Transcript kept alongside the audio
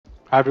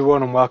Hi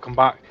everyone and welcome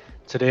back.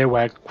 Today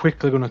we're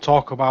quickly going to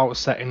talk about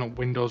setting up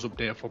Windows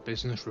Update for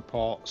Business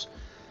Reports.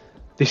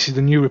 This is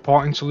the new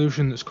reporting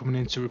solution that's coming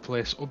in to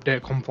replace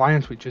Update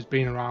Compliance, which has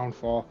been around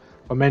for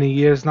many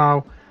years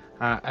now,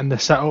 and the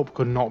setup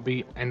could not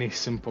be any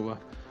simpler.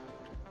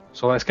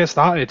 So let's get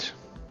started.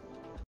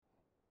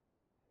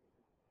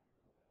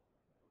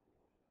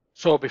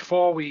 So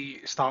before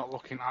we start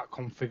looking at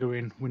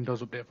configuring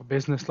Windows Update for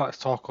Business, let's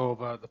talk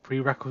over the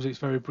prerequisites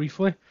very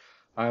briefly.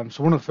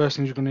 So one of the first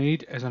things you're going to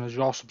need is an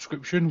Azure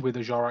subscription with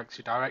Azure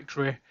Active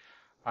Directory.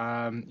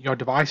 Your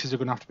devices are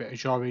going to have to be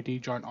Azure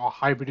AD joined or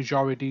hybrid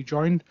Azure AD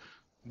joined.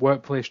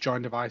 Workplace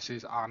joined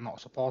devices are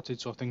not supported,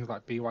 so things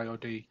like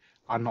BYOD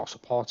are not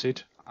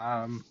supported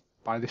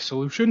by this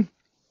solution.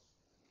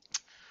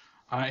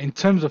 In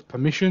terms of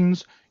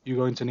permissions, you're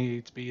going to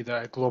need to be either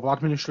a global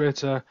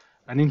administrator,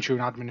 an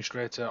Intune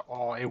administrator,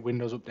 or a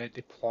Windows Update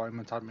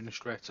deployment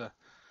administrator.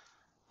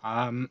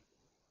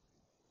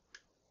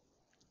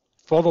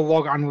 For the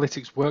log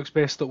analytics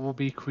workspace that will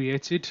be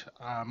created,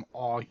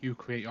 or you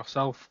create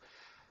yourself,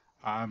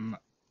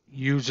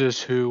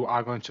 users who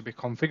are going to be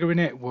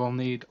configuring it will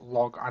need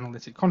log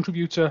analytic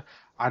contributor,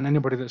 and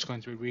anybody that's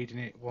going to be reading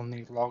it will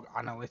need log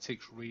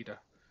analytics reader.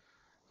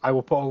 I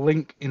will put a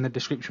link in the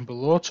description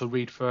below to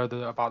read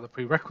further about the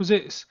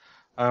prerequisites,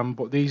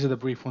 but these are the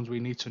brief ones we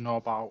need to know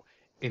about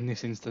in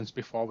this instance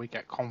before we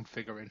get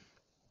configuring.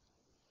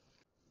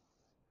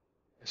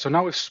 So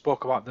now we've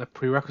spoke about the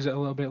prerequisite a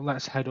little bit,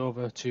 let's head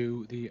over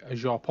to the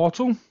Azure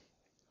portal.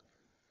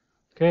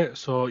 Okay,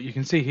 so you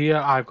can see here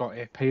I've got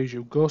a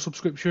pay-as-you-go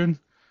subscription.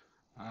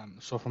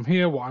 So from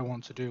here, what I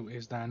want to do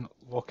is then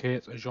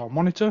locate Azure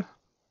Monitor.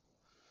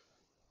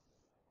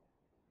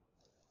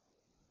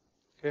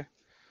 Okay,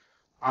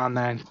 and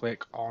then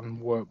click on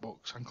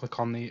Workbooks and click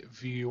on the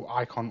View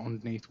icon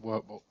underneath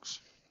Workbooks.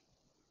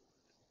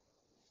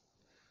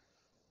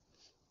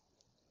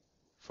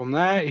 From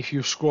there, if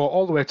you scroll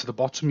all the way to the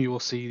bottom, you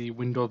will see the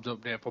Windows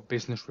Update for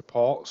Business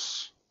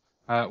Reports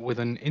with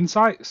an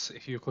Insights.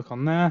 If you click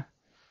on there,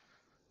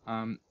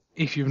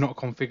 if you've not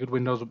configured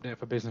Windows Update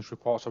for Business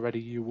Reports already,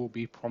 you will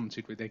be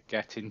prompted with a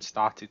Getting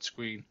Started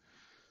screen.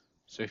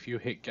 So if you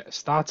hit Get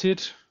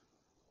Started,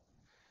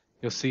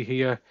 you'll see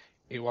here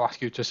it will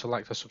ask you to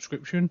select a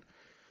subscription.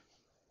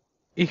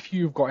 If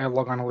you've got a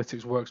log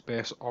analytics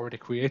workspace already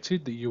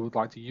created that you would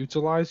like to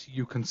utilize,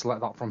 you can select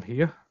that from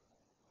here.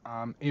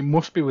 It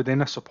must be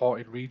within a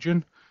supported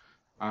region.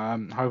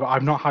 However,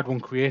 I've not had one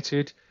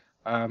created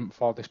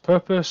for this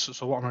purpose,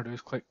 so what I'm going to do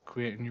is click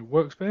Create a New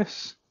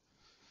Workspace.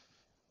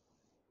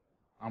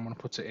 I'm going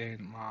to put it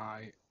in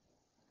my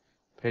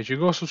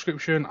pay-as-you-go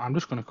subscription. I'm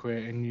just going to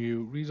create a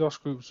new resource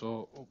group,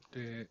 so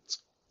Update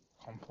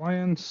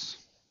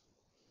Compliance.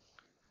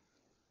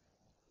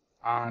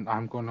 And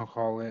I'm going to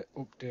call it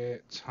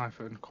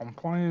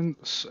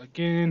Update-Compliance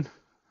again,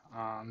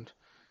 and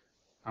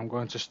I'm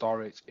going to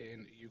store it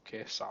in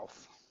UK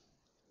South.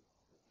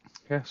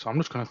 Okay, so I'm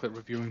just going to click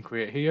Review and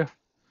Create here.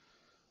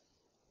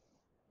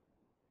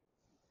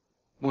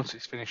 Once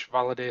it's finished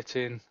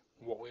validating,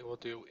 what we will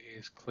do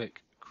is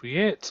click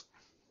Create.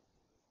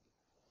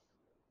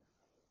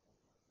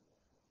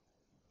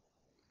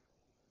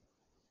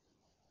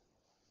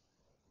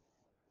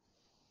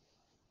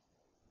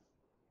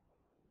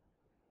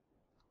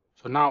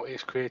 So now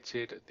it's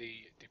created the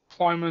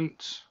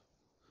deployment.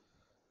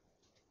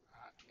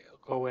 It'll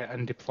go away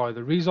and deploy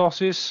the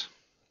resources.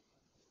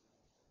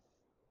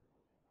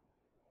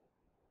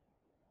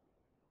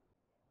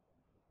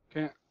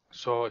 Okay,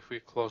 so if we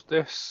close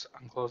this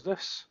and close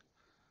this,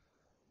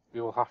 we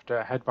will have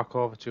to head back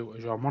over to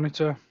Azure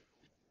Monitor.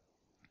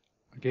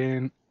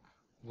 Again,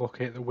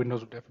 locate the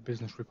Windows Update for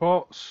Business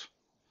Reports.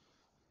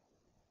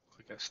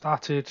 Click Get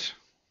Started.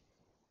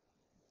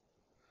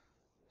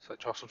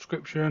 Select your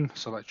subscription,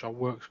 select your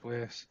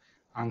workspace,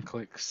 and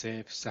click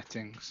Save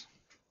Settings.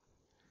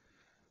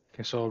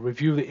 Okay, so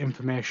review the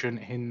information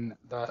in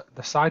the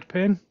side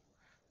pane,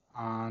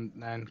 and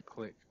then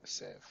click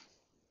Save.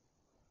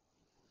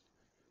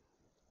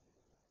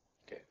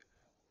 Okay,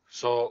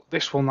 so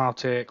this will now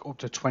take up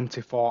to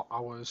 24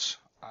 hours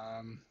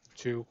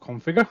to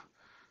configure.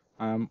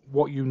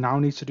 What you now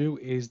need to do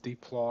is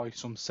deploy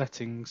some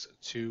settings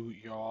to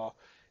your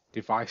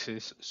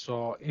devices.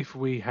 So if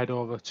we head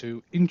over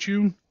to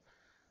Intune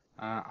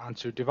and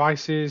to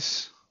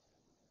Devices,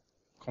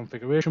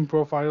 Configuration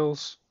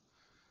Profiles,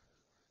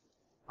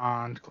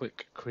 and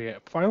click Create a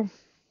File.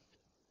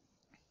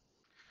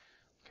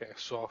 Okay,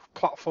 so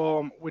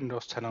Platform,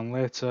 Windows 10 and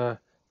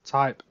later,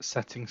 type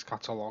Settings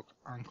Catalog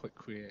and click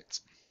Create.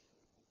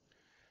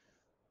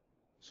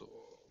 So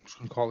I'm just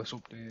going to call this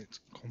Update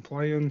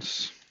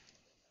Compliance.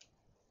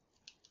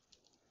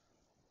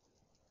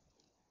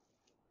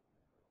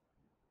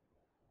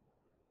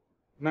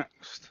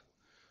 Next,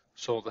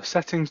 so the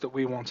settings that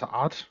we want to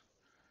add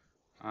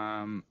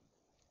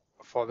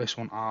for this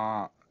one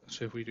are,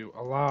 so if we do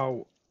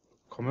allow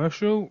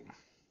commercial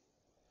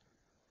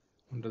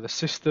under the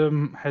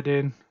system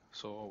heading,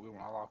 so we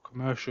want to allow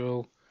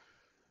commercial,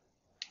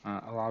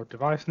 allow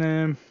device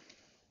name.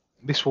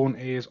 This one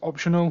is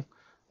optional.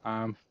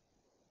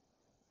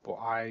 but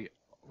I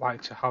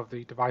like to have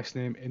the device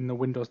name in the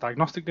Windows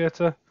diagnostic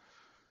data.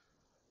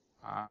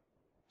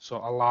 So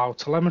allow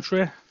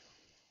telemetry,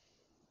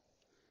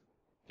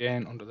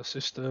 again under the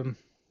system.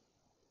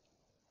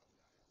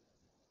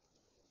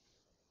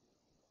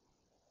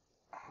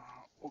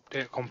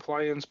 Update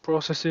compliance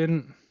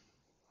processing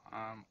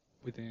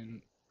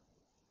within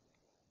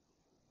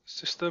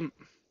system.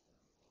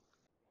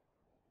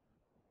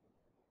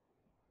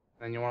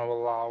 Then you want to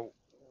allow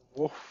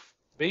woof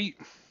beat.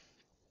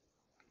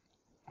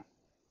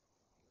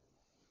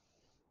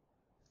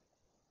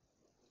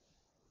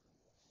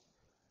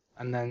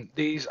 And then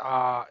these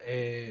are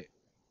a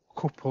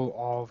couple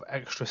of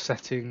extra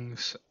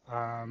settings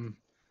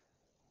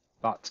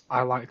that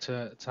I like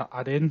to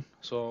add in.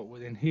 So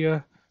within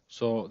here,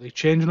 so the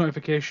change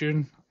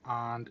notification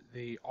and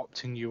the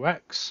opt-in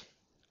UX.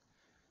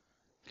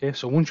 Okay,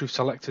 so once you've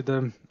selected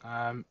them,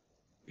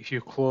 if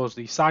you close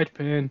the side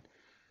pane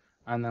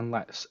and then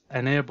let's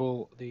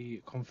enable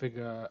the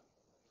configure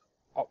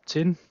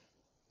opt-in.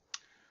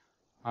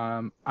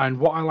 And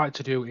what I like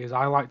to do is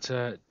I like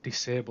to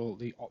disable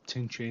the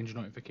opt-in change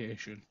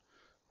notification.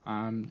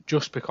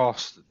 Just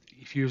because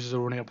if users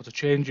are unable to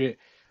change it,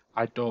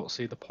 I don't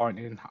see the point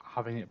in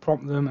having it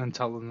prompt them and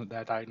tell them that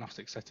their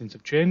diagnostic settings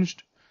have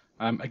changed.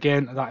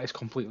 Again, that is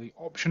completely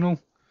optional.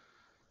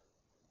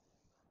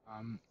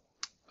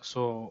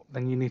 So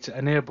then you need to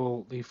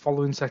enable the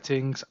following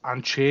settings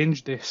and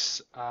change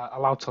this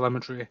allow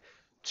telemetry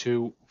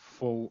to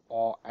full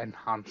or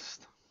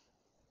enhanced.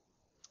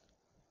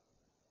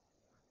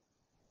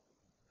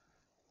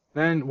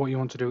 Then what you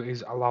want to do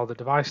is allow the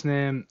device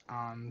name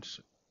and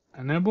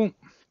enable.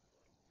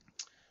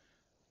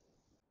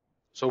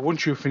 So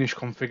once you've finished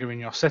configuring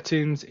your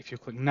settings, if you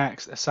click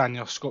next, assign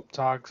your scope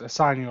tags,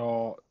 assign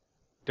your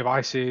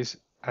devices,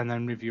 and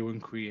then review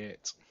and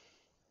create.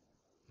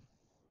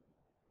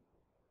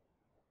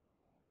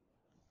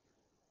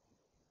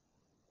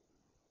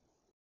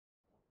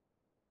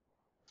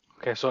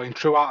 Okay, so in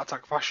true Art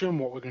Attack fashion,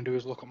 what we're going to do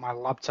is look at my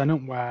lab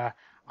tenant where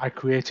I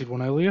created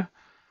one earlier.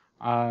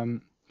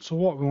 So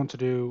what we want to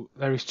do,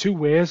 there is two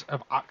ways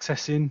of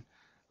accessing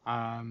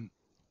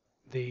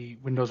the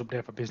Windows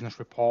Update for Business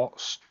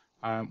reports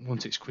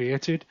once it's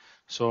created.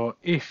 So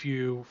if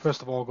you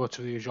first of all go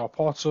to the Azure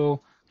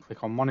portal,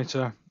 click on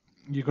Monitor,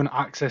 you're going to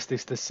access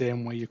this the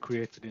same way you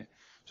created it.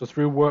 So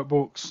through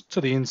Workbooks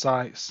to the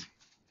Insights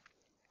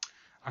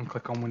and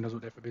click on Windows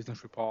Update for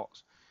Business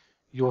reports.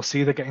 You will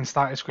see the Getting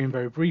Started screen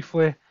very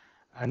briefly,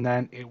 and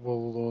then it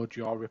will load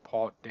your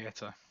report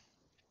data.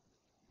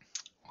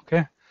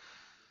 Okay.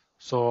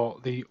 So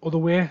the other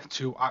way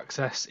to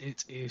access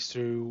it is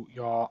through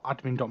your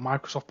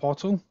admin.microsoft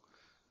portal.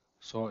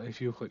 So if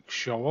you click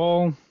Show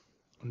All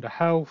under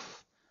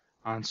Health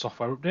and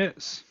Software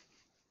Updates,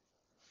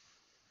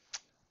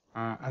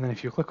 and then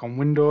if you click on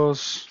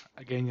Windows,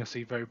 again you'll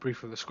see very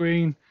briefly the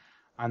screen,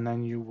 and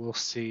then you will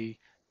see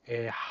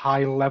a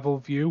high-level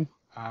view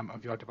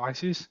of your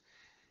devices.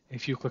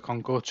 If you click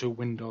on Go to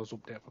Windows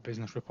Update for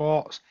Business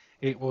Reports,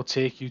 it will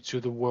take you to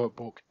the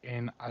workbook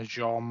in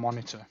Azure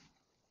Monitor.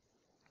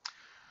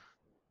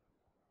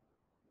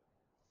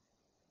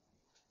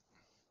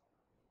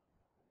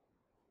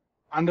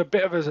 And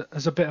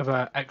as a bit of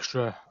an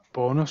extra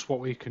bonus, what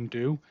we can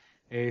do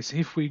is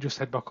if we just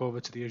head back over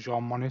to the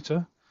Azure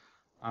Monitor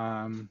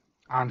and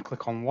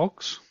click on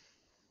Logs,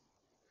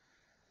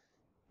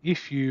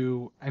 if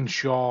you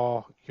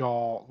ensure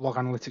your Log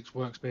Analytics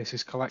workspace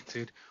is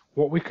collected,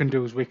 what we can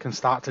do is we can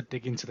start to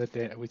dig into the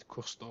data with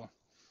Kusto.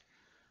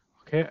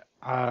 Okay,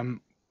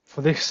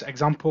 for this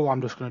example,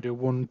 I'm just going to do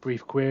one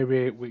brief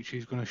query, which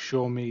is going to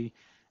show me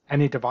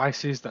any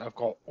devices that have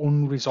got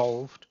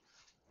unresolved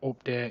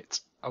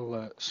update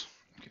alerts.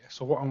 Okay,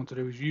 so what I want to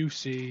do is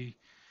EUC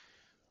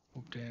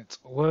update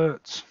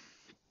alerts,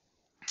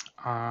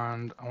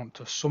 and I want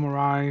to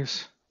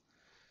summarize,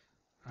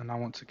 and I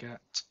want to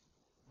get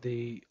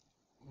the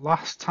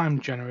last time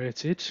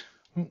generated.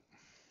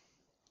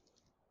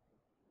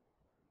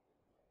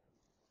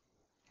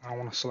 I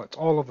want to select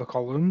all of the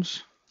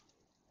columns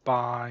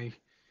by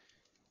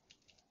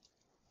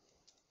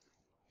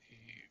the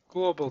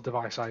global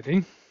device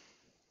ID.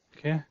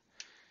 Okay.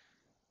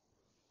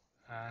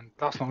 And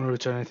that's not going to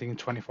return anything in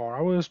 24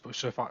 hours, but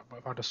so if I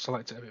just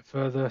select it a bit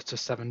further to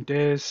 7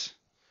 days,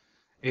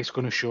 it's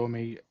going to show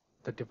me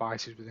the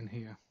devices within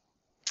here.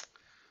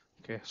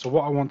 Okay, so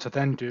what I want to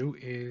then do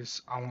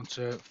is I want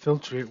to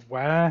filter it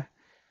where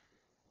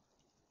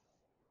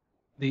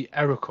the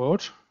error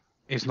code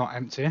is not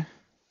empty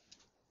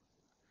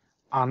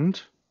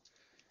and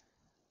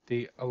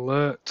the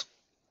alert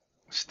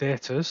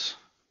status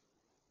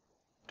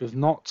does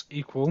not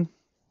equal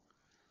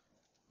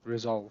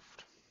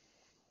resolved.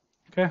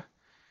 Okay,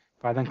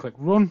 if I then click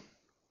run,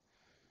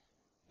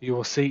 you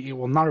will see it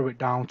will narrow it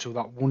down to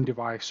that one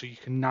device, so you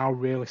can now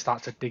really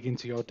start to dig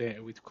into your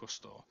data with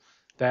Kusto.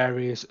 There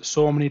is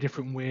so many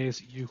different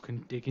ways you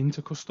can dig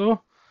into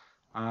Kusto,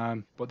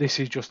 but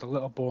this is just a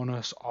little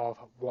bonus of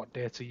what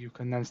data you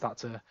can then start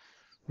to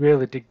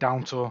really dig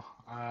down to,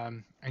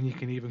 and you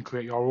can even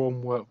create your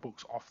own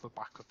workbooks off the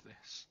back of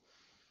this.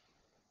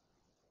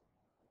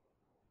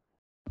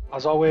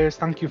 As always,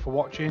 thank you for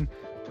watching.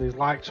 Please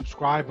like,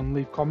 subscribe and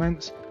leave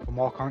comments for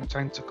more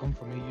content to come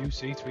from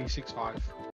EUC365.